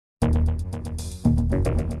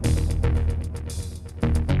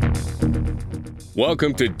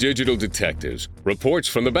Welcome to Digital Detectives, reports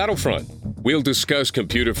from the battlefront. We'll discuss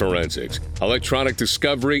computer forensics, electronic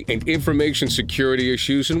discovery, and information security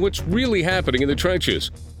issues and what's really happening in the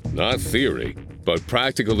trenches. Not theory, but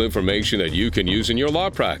practical information that you can use in your law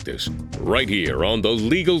practice. Right here on the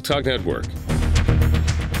Legal Talk Network.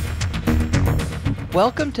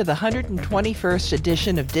 Welcome to the 121st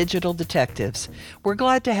edition of Digital Detectives. We're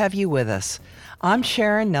glad to have you with us. I'm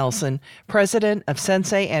Sharon Nelson, president of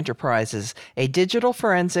Sensei Enterprises, a digital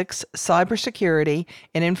forensics, cybersecurity,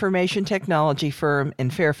 and information technology firm in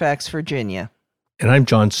Fairfax, Virginia. And I'm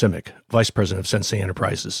John Simic, vice president of Sensei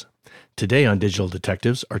Enterprises. Today on Digital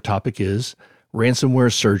Detectives, our topic is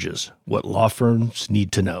ransomware surges, what law firms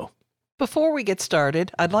need to know. Before we get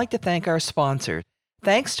started, I'd like to thank our sponsor.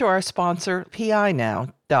 Thanks to our sponsor,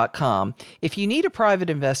 PINow.com. If you need a private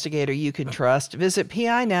investigator you can trust, visit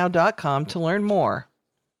PINow.com to learn more.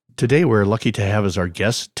 Today, we're lucky to have as our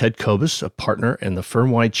guest Ted Kobus, a partner and the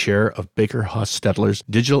firm-wide chair of Baker Hostetler's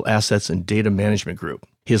Digital Assets and Data Management Group.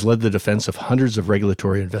 He has led the defense of hundreds of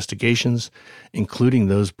regulatory investigations, including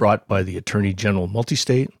those brought by the Attorney General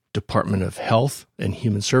Multistate, Department of Health and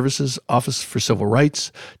Human Services, Office for Civil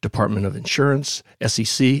Rights, Department of Insurance,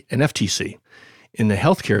 SEC, and FTC. In the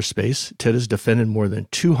healthcare space, Ted has defended more than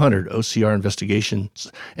 200 OCR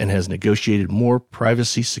investigations and has negotiated more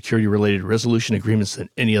privacy security-related resolution agreements than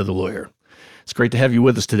any other lawyer. It's great to have you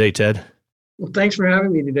with us today, Ted. Well, thanks for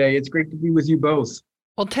having me today. It's great to be with you both.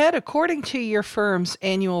 Well, Ted, according to your firm's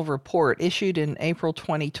annual report issued in April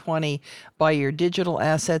 2020 by your Digital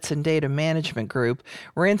Assets and Data Management Group,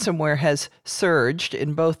 ransomware has surged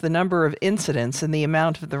in both the number of incidents and the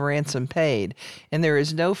amount of the ransom paid, and there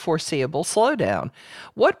is no foreseeable slowdown.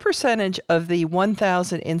 What percentage of the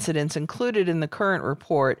 1,000 incidents included in the current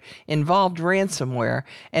report involved ransomware,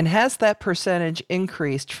 and has that percentage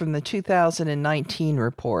increased from the 2019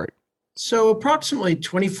 report? So approximately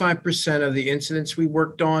 25% of the incidents we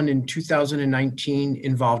worked on in 2019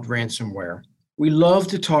 involved ransomware. We love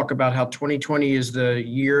to talk about how 2020 is the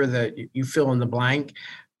year that you fill in the blank,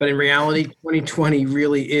 but in reality, 2020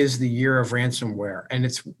 really is the year of ransomware, and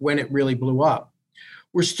it's when it really blew up.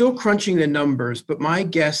 We're still crunching the numbers, but my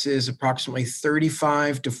guess is approximately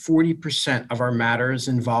 35 to 40% of our matters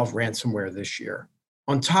involve ransomware this year.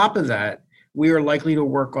 On top of that, we are likely to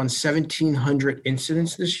work on 1,700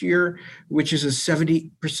 incidents this year, which is a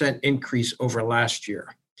 70% increase over last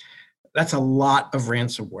year. That's a lot of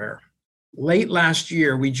ransomware. Late last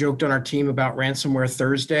year, we joked on our team about Ransomware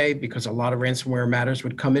Thursday because a lot of ransomware matters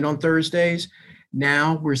would come in on Thursdays.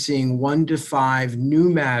 Now we're seeing 1 to 5 new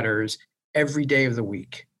matters every day of the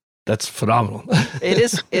week. That's phenomenal. It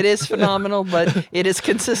is phenomenal, but it is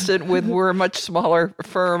consistent with we're a much smaller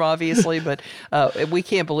firm, obviously, but we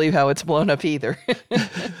can't believe how it's blown up either.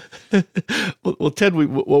 Well, Ted,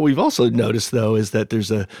 what we've also noticed, though, is that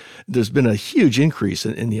there's been a huge increase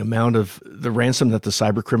in the amount of the ransom that the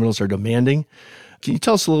cyber criminals are demanding. Can you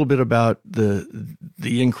tell us a little bit about the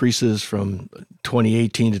increases from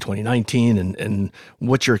 2018 to 2019 and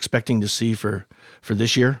what you're expecting to see for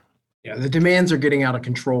this year? Yeah, the demands are getting out of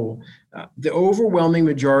control. The overwhelming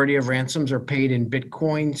majority of ransoms are paid in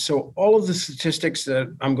Bitcoin. So all of the statistics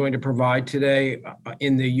that I'm going to provide today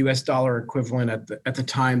in the US dollar equivalent at the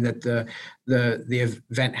time that the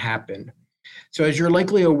event happened. So as you're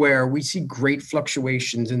likely aware, we see great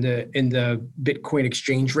fluctuations in the Bitcoin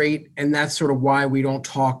exchange rate. And that's sort of why we don't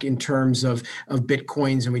talk in terms of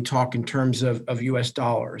Bitcoins and we talk in terms of US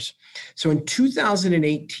dollars. So in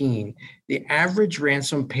 2018, the average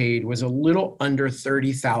ransom paid was a little under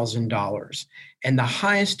 $30,000. And the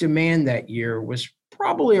highest demand that year was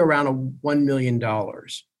probably around $1 million.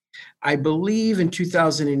 I believe in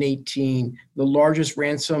 2018, the largest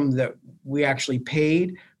ransom that we actually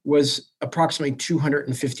paid was approximately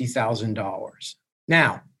 $250,000.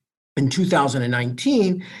 Now, in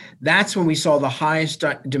 2019, that's when we saw the highest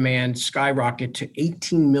demand skyrocket to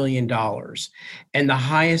 $18 million and the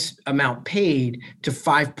highest amount paid to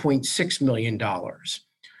 $5.6 million.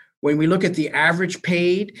 When we look at the average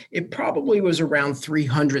paid, it probably was around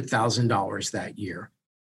 $300,000 that year.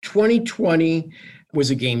 2020 was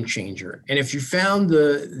a game changer. And if you found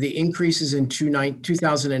the increases in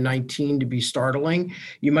 2019 to be startling,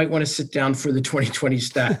 you might want to sit down for the 2020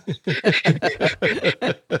 stats.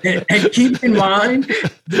 and keep in mind,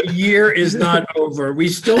 the year is not over. We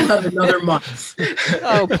still have another month.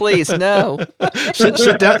 Oh, please, no.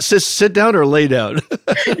 Sit down or lay down.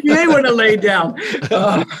 You may want to lay down.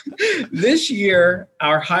 This year,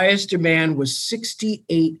 our highest demand was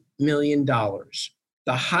 $68 million.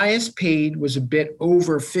 The highest paid was a bit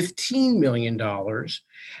over $15 million.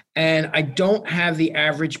 And I don't have the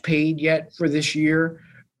average paid yet for this year,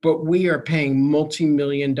 but we are paying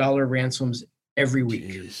multi-million-dollar ransoms every week.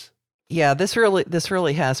 Jeez. Yeah, this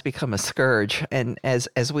really has become a scourge, and as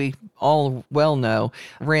we all well know,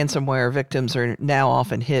 ransomware victims are now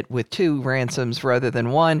often hit with 2 ransoms rather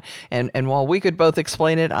than 1. And while we could both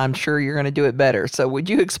explain it, I'm sure you're going to do it better. So would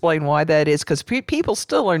you explain why that is? Because people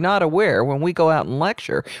still are not aware when we go out and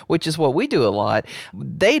lecture, which is what we do a lot.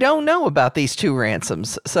 They don't know about these 2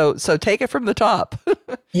 ransoms. So take it from the top.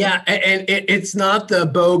 Yeah, and it's not the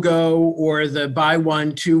BOGO or the buy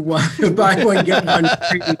one, buy one, get one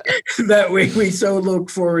free that we so look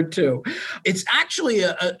forward to. It's actually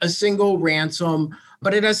a single ransom,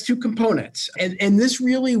 but it has 2 components. And this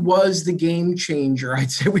really was the game changer. I'd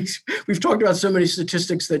say we've talked about so many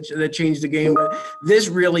statistics that changed the game, but this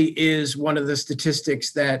really is one of the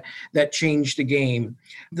statistics that changed the game.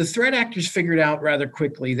 The threat actors figured out rather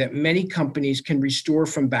quickly that many companies can restore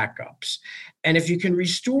from backups. And if you can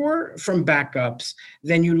restore from backups,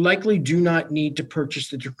 then you likely do not need to purchase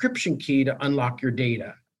the decryption key to unlock your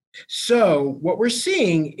data. So what we're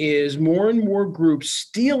seeing is more and more groups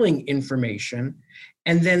stealing information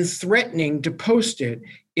and then threatening to post it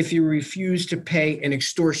if you refuse to pay an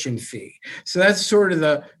extortion fee. So that's sort of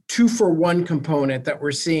the 2-for-1 component that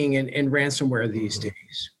we're seeing in ransomware these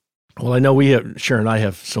days. Well, I know Sharon and I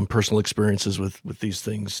have some personal experiences with these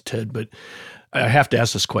things, Ted, but I have to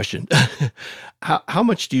ask this question. How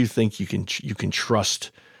much do you think you can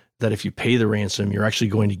trust that if you pay the ransom, you're actually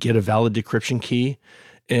going to get a valid decryption key,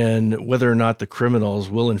 and whether or not the criminals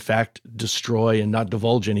will in fact destroy and not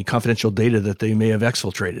divulge any confidential data that they may have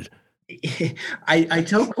exfiltrated? I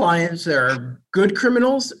tell clients there are good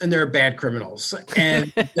criminals and there are bad criminals.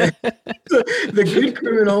 And the good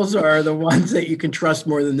criminals are the ones that you can trust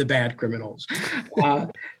more than the bad criminals.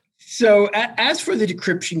 So as for the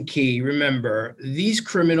decryption key, remember, these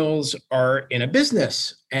criminals are in a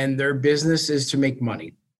business and their business is to make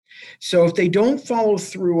money. So if they don't follow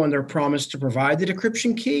through on their promise to provide the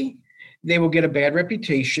decryption key, they will get a bad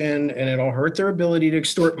reputation and it'll hurt their ability to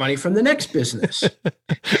extort money from the next business.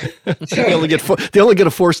 They only get a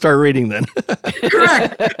 4-star rating then.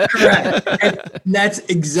 Correct. And that's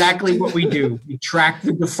exactly what we do. We track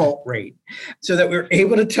the default rate so that we're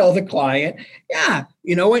able to tell the client, yeah,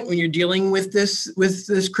 you know what, when you're dealing with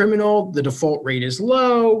this criminal, the default rate is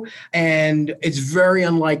low and it's very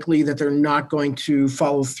unlikely that they're not going to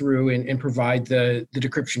follow through and provide the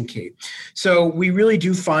decryption key. So we really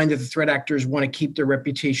do find that the threat actors want to keep their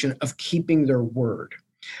reputation of keeping their word.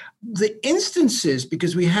 The instances,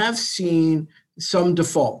 because we have seen some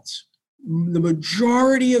defaults, the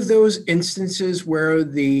majority of those instances where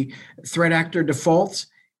the threat actor defaults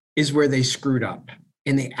is where they screwed up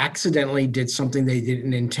and they accidentally did something they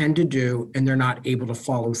didn't intend to do and they're not able to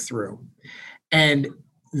follow through. And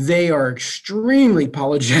they are extremely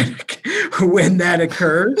apologetic when that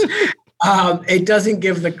occurs. It doesn't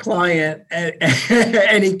give the client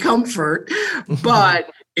any comfort,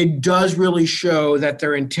 but it does really show that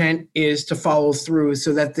their intent is to follow through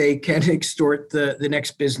so that they can extort the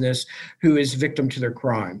next business who is victim to their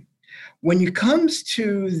crime. When it comes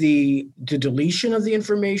to the deletion of the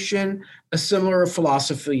information, a similar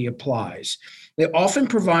philosophy applies. They often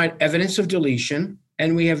provide evidence of deletion,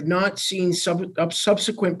 and we have not seen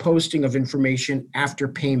subsequent posting of information after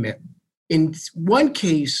payment. In one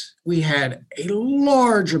case, we had a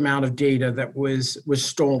large amount of data that was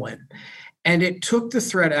stolen, and it took the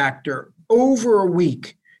threat actor over a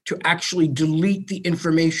week to actually delete the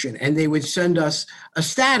information, and they would send us a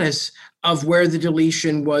status of where the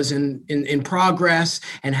deletion was in progress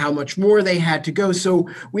and how much more they had to go. So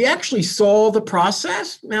we actually saw the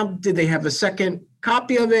process. Now, did they have a second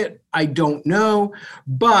copy of it? I don't know,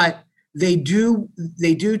 but they do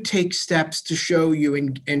take steps to show you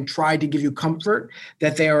and try to give you comfort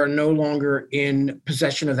that they are no longer in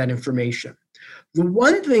possession of that information. The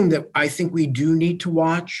one thing that I think we do need to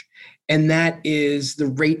watch, and that is the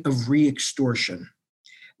rate of re-extortion.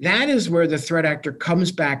 That is where the threat actor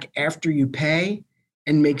comes back after you pay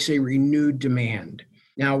and makes a renewed demand.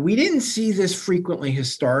 Now, we didn't see this frequently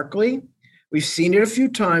historically. We've seen it a few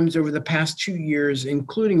times over the past 2 years,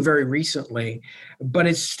 including very recently, but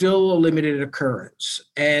it's still a limited occurrence.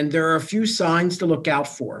 And there are a few signs to look out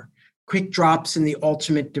for. Quick drops in the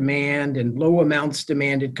ultimate demand and low amounts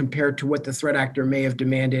demanded compared to what the threat actor may have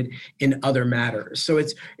demanded in other matters. So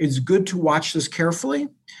it's good to watch this carefully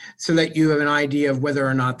so that you have an idea of whether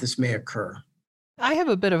or not this may occur. I have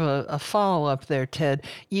a bit of a follow-up there, Ted.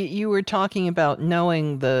 You were talking about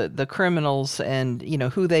knowing the criminals and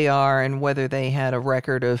who they are and whether they had a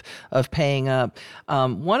record of paying up.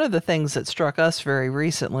 One of the things that struck us very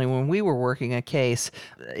recently when we were working a case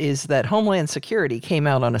is that Homeland Security came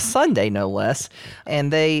out on a Sunday, no less,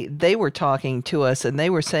 and they were talking to us and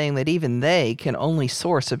they were saying that even they can only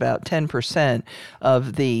source about 10%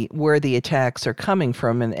 of where the attacks are coming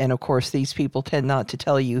from, and of course these people tend not to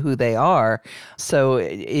tell you who they are. So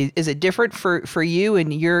is it different for you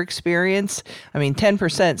in your experience? I mean,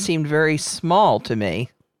 10% seemed very small to me.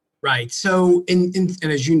 Right. So, and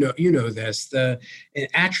as you know this,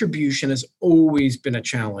 attribution has always been a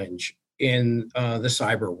challenge in the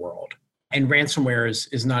cyber world, and ransomware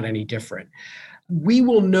is not any different. We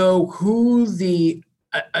will know who the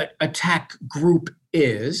attack group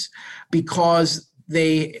is because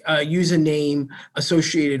they use a name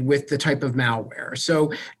associated with the type of malware.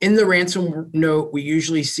 So in the ransom note, we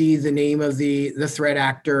usually see the name of the threat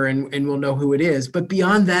actor and we'll know who it is. But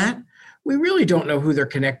beyond that, we really don't know who they're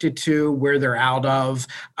connected to, where they're out of.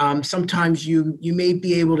 Sometimes you may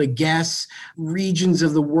be able to guess regions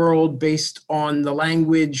of the world based on the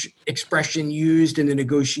language expression used in the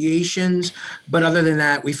negotiations. But other than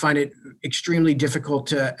that, we find it extremely difficult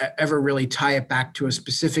to ever really tie it back to a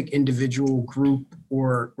specific individual group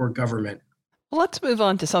or government. Well, let's move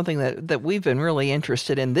on to something that we've been really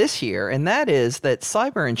interested in this year, and that is that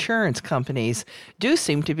cyber insurance companies do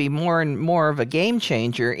seem to be more and more of a game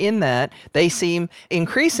changer in that they seem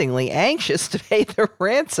increasingly anxious to pay the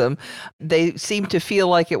ransom. They seem to feel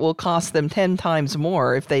like it will cost them 10 times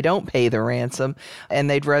more if they don't pay the ransom, and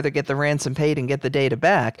they'd rather get the ransom paid and get the data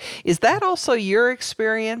back. Is that also your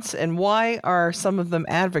experience, and why are some of them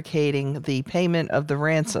advocating the payment of the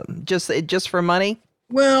ransom? Just for money?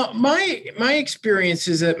 Well, my experience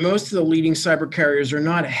is that most of the leading cyber carriers are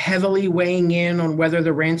not heavily weighing in on whether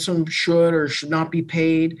the ransom should or should not be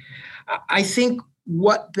paid. I think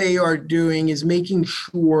what they are doing is making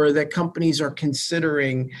sure that companies are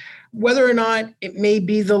considering whether or not it may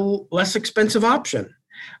be the less expensive option.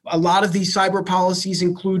 A lot of these cyber policies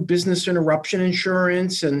include business interruption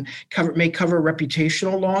insurance and may cover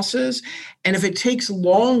reputational losses. And if it takes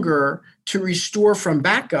longer to restore from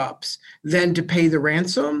backups than to pay the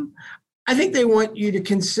ransom, I think they want you to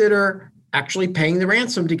consider actually paying the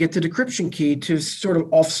ransom to get the decryption key to sort of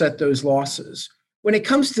offset those losses. When it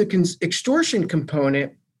comes to the extortion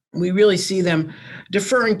component, we really see them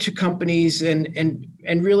deferring to companies and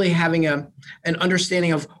really having an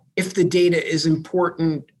understanding of if the data is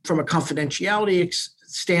important from a confidentiality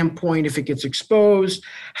standpoint, if it gets exposed,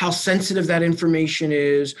 how sensitive that information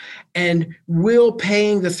is, and will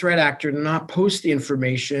paying the threat actor to not post the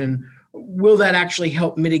information, will that actually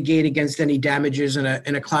help mitigate against any damages in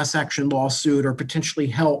a class action lawsuit, or potentially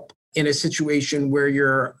help in a situation where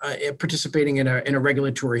you're participating in a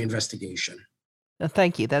regulatory investigation?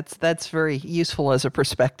 Thank you. That's very useful as a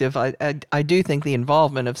perspective. I do think the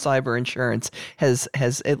involvement of cyber insurance has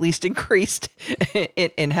at least increased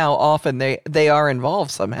in how often they are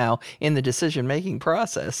involved somehow in the decision-making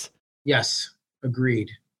process. Yes,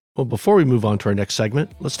 agreed. Well, before we move on to our next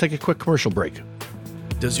segment, let's take a quick commercial break.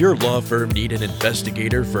 Does your law firm need an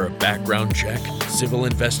investigator for a background check, civil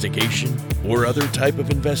investigation, or other type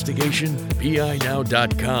of investigation?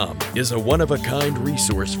 PINow.com is a one-of-a-kind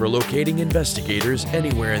resource for locating investigators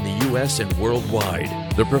anywhere in the U.S. and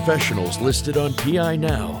worldwide. The professionals listed on PI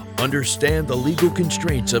Now understand the legal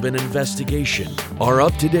constraints of an investigation, are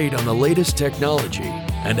up to date on the latest technology,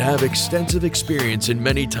 and have extensive experience in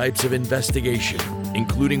many types of investigation,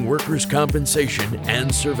 including workers' compensation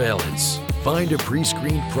and surveillance. Find a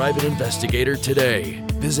pre-screened private investigator today.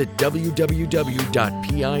 Visit www.pinow.com.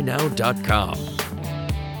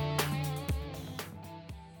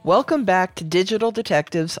 Welcome back to Digital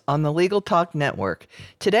Detectives on the Legal Talk Network.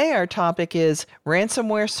 Today our topic is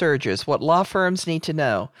ransomware surges, what law firms need to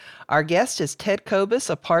know. Our guest is Ted Kobus,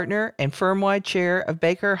 a partner and firm-wide chair of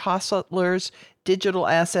Baker Hostetler's Digital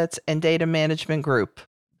Assets and Data Management Group.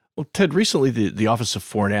 Well, Ted, recently the Office of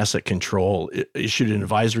Foreign Asset Control issued an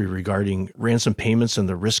advisory regarding ransom payments and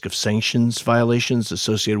the risk of sanctions violations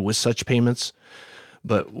associated with such payments.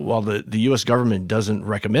 But while the U.S. government doesn't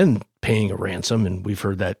recommend paying a ransom, and we've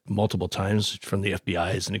heard that multiple times from the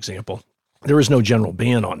FBI as an example, there is no general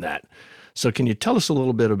ban on that. So can you tell us a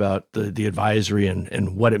little bit about the advisory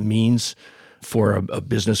and what it means for a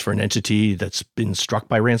business, for an entity that's been struck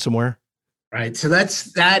by ransomware? Right. So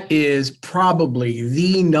that is probably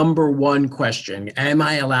the number one question. Am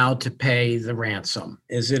I allowed to pay the ransom?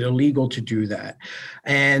 Is it illegal to do that?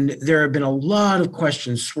 And there have been a lot of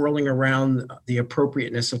questions swirling around the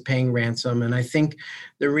appropriateness of paying ransom. And I think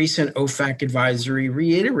the recent OFAC advisory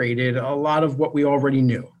reiterated a lot of what we already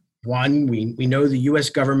knew. One, we know the US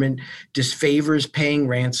government disfavors paying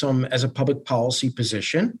ransom as a public policy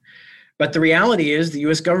position. But the reality is the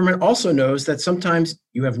US government also knows that sometimes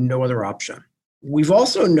you have no other option. We've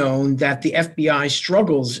also known that the FBI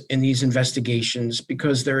struggles in these investigations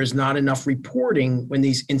because there is not enough reporting when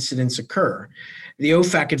these incidents occur. The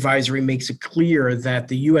OFAC advisory makes it clear that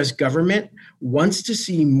the US government wants to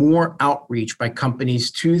see more outreach by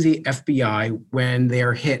companies to the FBI when they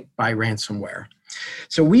are hit by ransomware.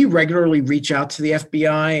 So we regularly reach out to the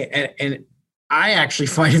FBI, and I actually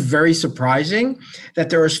find it very surprising that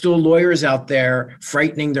there are still lawyers out there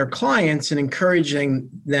frightening their clients and encouraging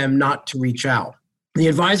them not to reach out. The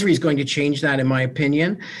advisory is going to change that, in my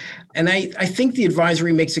opinion. And I think the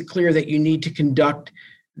advisory makes it clear that you need to conduct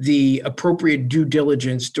the appropriate due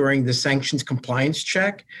diligence during the sanctions compliance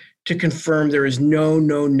check to confirm there is no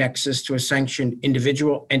nexus to a sanctioned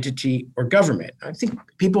individual, entity, or government. I think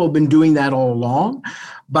people have been doing that all along,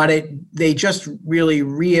 but they just really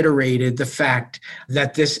reiterated the fact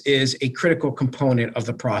that this is a critical component of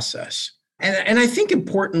the process. And I think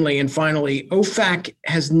importantly, and finally, OFAC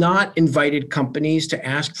has not invited companies to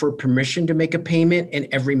ask for permission to make a payment in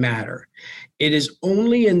every matter. It is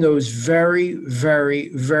only in those very, very,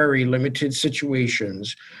 very limited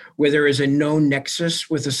situations where there is a known nexus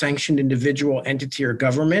with a sanctioned individual, entity, or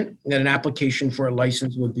government that an application for a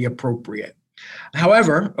license would be appropriate.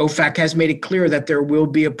 However, OFAC has made it clear that there will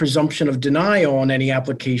be a presumption of denial on any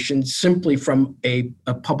application simply from a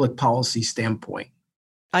public policy standpoint.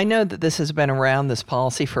 I know that this has been around, this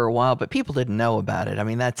policy, for a while, but people didn't know about it. I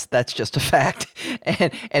mean, that's just a fact.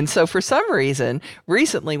 And so for some reason,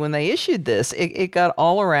 recently when they issued this, it got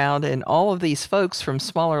all around, and all of these folks from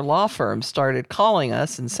smaller law firms started calling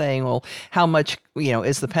us and saying, well, how much,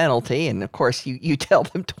 is the penalty? And of course, you tell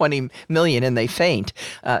them 20 million and they faint,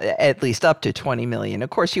 at least up to 20 million. Of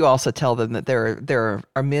course, you also tell them that there are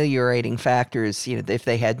ameliorating factors, if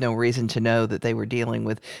they had no reason to know that they were dealing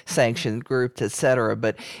with sanctioned groups, et cetera.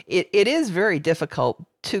 But it is very difficult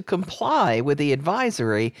to comply with the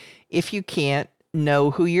advisory if you can't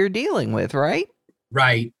know who you're dealing with, right?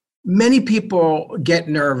 Right. Many people get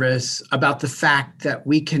nervous about the fact that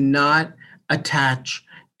we cannot attach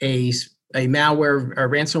a malware or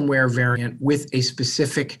ransomware variant with a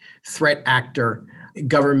specific threat actor,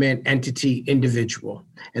 government, entity, individual.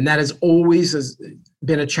 And that has always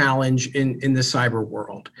been a challenge in the cyber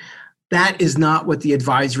world. That is not what the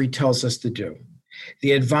advisory tells us to do.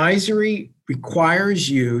 The advisory requires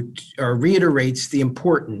you or reiterates the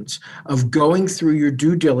importance of going through your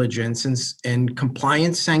due diligence and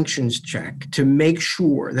compliance sanctions check to make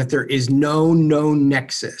sure that there is no known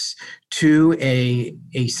nexus to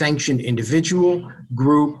a sanctioned individual,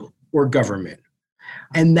 group, or government.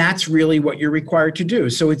 And that's really what you're required to do.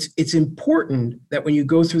 So it's important that when you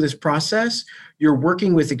go through this process, you're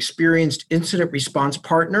working with experienced incident response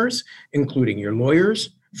partners, including your lawyers,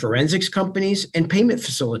 forensics companies, and payment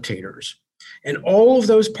facilitators. And all of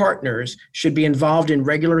those partners should be involved in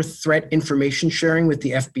regular threat information sharing with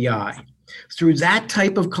the FBI. Through that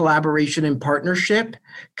type of collaboration and partnership,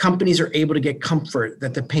 companies are able to get comfort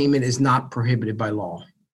that the payment is not prohibited by law.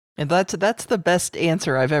 And that's the best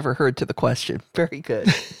answer I've ever heard to the question. Very good.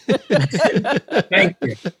 Thank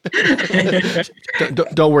you.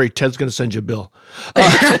 Don't worry, Ted's going to send you a bill.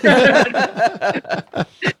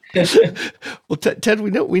 Well, Ted,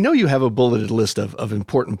 we know you have a bulleted list of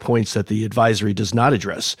important points that the advisory does not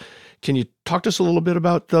address. Can you talk to us a little bit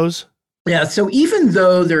about those? Yeah, so even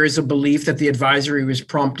though there is a belief that the advisory was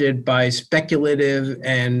prompted by speculative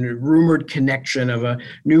and rumored connection of a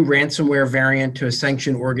new ransomware variant to a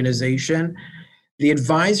sanctioned organization, the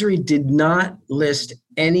advisory did not list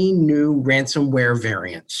any new ransomware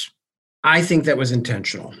variants. I think that was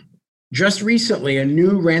intentional. Just recently, a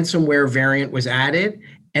new ransomware variant was added,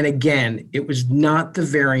 and again, it was not the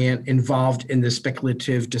variant involved in the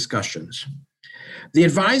speculative discussions. The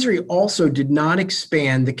advisory also did not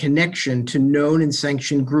expand the connection to known and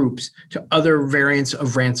sanctioned groups to other variants of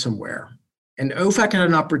ransomware. And OFAC had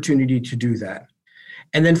an opportunity to do that.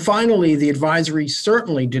 And then finally, the advisory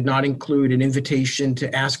certainly did not include an invitation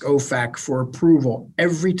to ask OFAC for approval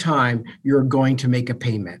every time you're going to make a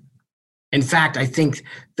payment. In fact, I think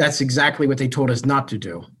that's exactly what they told us not to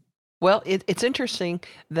do. Well, it's interesting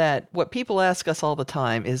that what people ask us all the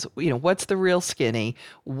time is, what's the real skinny?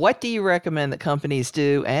 What do you recommend that companies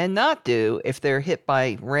do and not do if they're hit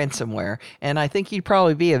by ransomware? And I think you'd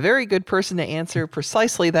probably be a very good person to answer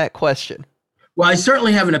precisely that question. Well, I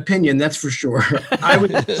certainly have an opinion, that's for sure. I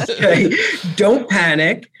would say don't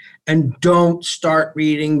panic and don't start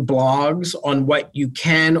reading blogs on what you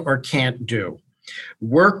can or can't do.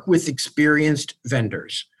 Work with experienced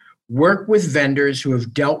vendors. Work with vendors who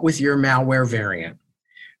have dealt with your malware variant.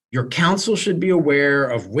 Your counsel should be aware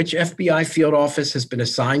of which FBI field office has been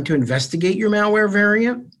assigned to investigate your malware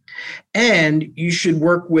variant. And you should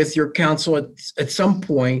work with your counsel at some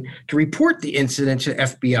point to report the incident to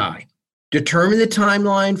FBI. Determine the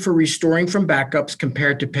timeline for restoring from backups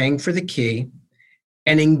compared to paying for the key,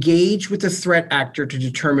 and engage with the threat actor to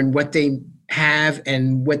determine what they have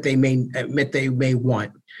and what they may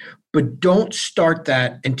want. But don't start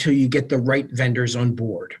that until you get the right vendors on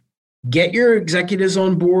board. Get your executives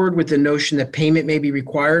on board with the notion that payment may be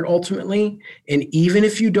required ultimately. And even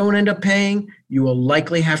if you don't end up paying, you will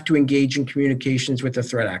likely have to engage in communications with the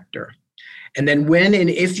threat actor. And then when and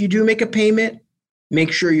if you do make a payment,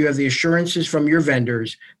 make sure you have the assurances from your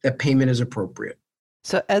vendors that payment is appropriate.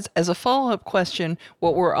 So as a follow-up question,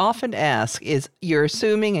 what we're often asked is, you're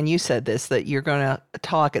assuming, and you said this, that you're going to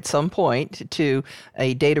talk at some point to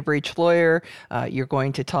a data breach lawyer, you're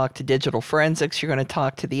going to talk to digital forensics, you're going to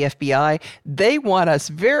talk to the FBI. They want us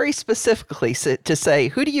very specifically to say,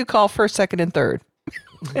 who do you call first, second, and third?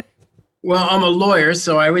 Well, I'm a lawyer,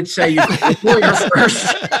 so I would say you call the lawyer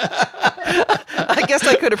first. I guess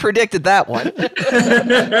I could have predicted that one.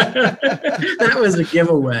 That was a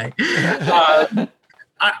giveaway.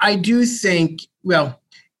 I do think, well,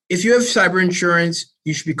 if you have cyber insurance,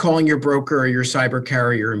 you should be calling your broker or your cyber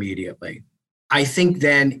carrier immediately. I think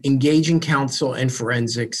then engaging counsel and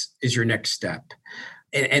forensics is your next step.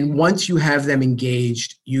 And once you have them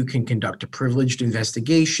engaged, you can conduct a privileged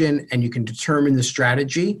investigation and you can determine the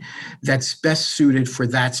strategy that's best suited for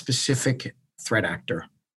that specific threat actor.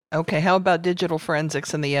 Okay, how about digital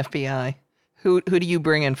forensics and the FBI? Who do you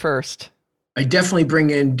bring in first? I definitely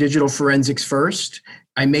bring in digital forensics first.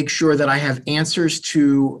 I make sure that I have answers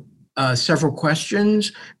to several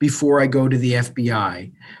questions before I go to the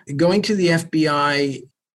FBI. Going to the FBI,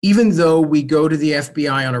 even though we go to the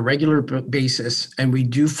FBI on a regular basis and we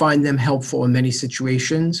do find them helpful in many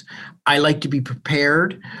situations, I like to be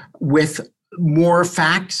prepared with more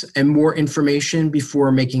facts and more information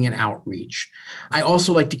before making an outreach. I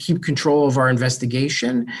also like to keep control of our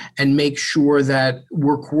investigation and make sure that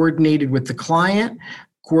we're coordinated with the client,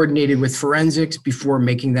 coordinated with forensics before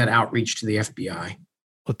making that outreach to the FBI.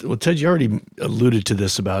 Well, Ted, you already alluded to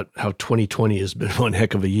this about how 2020 has been one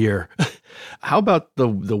heck of a year. How about the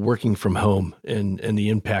working from home and the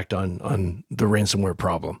impact on the ransomware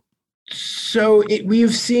problem? So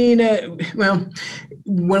we've seen,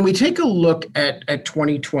 when we take a look at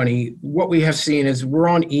 2020, what we have seen is we're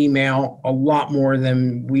on email a lot more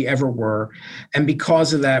than we ever were. And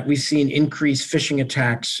because of that, we've seen increased phishing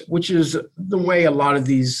attacks, which is the way a lot of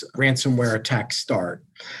these ransomware attacks start.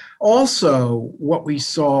 Also, what we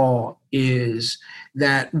saw is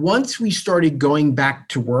that once we started going back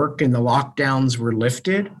to work and the lockdowns were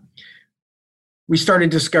lifted, we started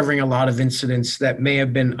discovering a lot of incidents that may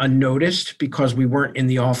have been unnoticed because we weren't in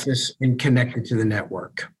the office and connected to the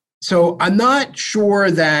network. So I'm not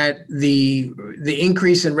sure that the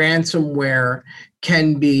increase in ransomware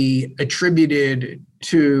can be attributed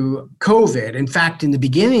to COVID. In fact, in the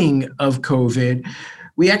beginning of COVID,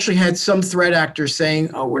 we actually had some threat actors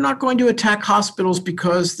saying, "Oh, we're not going to attack hospitals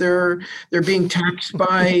because they're being taxed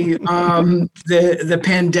by the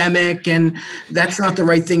pandemic, and that's not the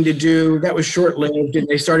right thing to do." That was short-lived, and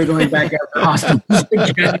they started going back after hospitals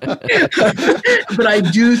again. But I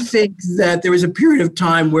do think that there was a period of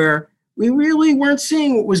time where we really weren't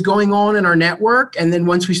seeing what was going on in our network, and then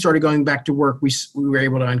once we started going back to work, we were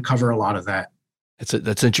able to uncover a lot of that.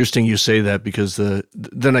 That's interesting you say that, because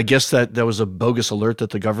then I guess that was a bogus alert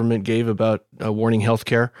that the government gave about warning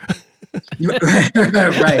healthcare.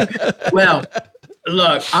 Right. Well,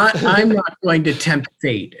 look, I'm not going to tempt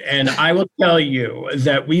fate. And I will tell you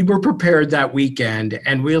that we were prepared that weekend,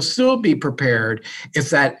 and we'll still be prepared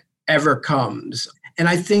if that ever comes. And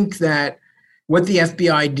I think that what the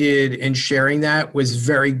FBI did in sharing that was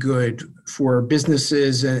very good for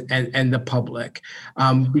businesses and the public,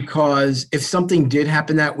 because if something did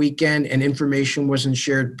happen that weekend and information wasn't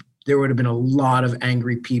shared, there would have been a lot of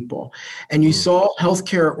angry people. And you saw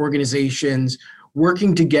healthcare organizations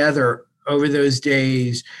working together over those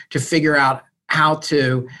days to figure out how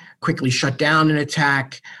to quickly shut down an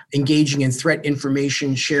attack, engaging in threat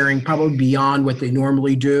information sharing, probably beyond what they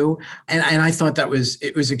normally do. And I thought it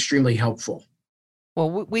was extremely helpful. Well,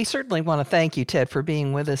 we certainly want to thank you, Ted, for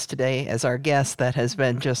being with us today as our guest. That has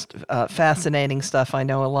been just fascinating stuff. I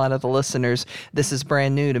know a lot of the listeners, this is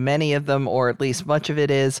brand new to many of them, or at least much of it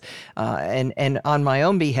is. And on my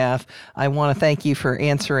own behalf, I want to thank you for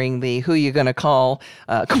answering the who you going to call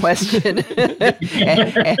question.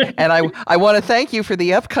 and I want to thank you for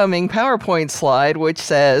the upcoming PowerPoint slide, which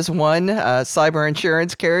says 1, cyber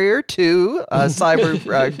insurance carrier, 2,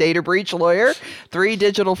 cyber data breach lawyer, 3,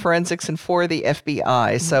 digital forensics, and 4, the FBI.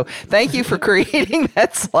 So thank you for creating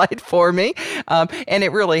that slide for me. And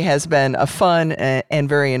it really has been a fun and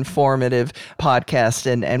very informative podcast.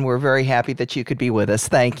 And we're very happy that you could be with us.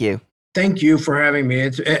 Thank you. Thank you for having me.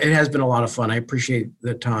 It has been a lot of fun. I appreciate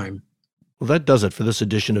the time. Well, that does it for this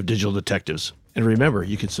edition of Digital Detectives. And remember,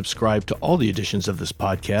 you can subscribe to all the editions of this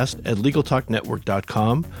podcast at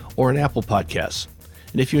LegalTalkNetwork.com or on Apple Podcasts.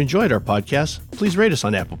 And if you enjoyed our podcast, please rate us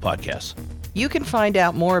on Apple Podcasts. You can find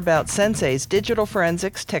out more about Sensei's digital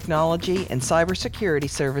forensics, technology, and cybersecurity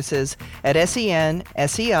services at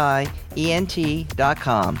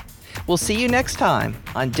SENSEIENT.com. We'll see you next time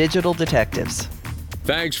on Digital Detectives.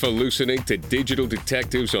 Thanks for listening to Digital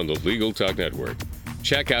Detectives on the Legal Talk Network.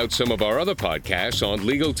 Check out some of our other podcasts on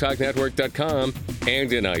LegalTalkNetwork.com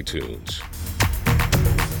and in iTunes.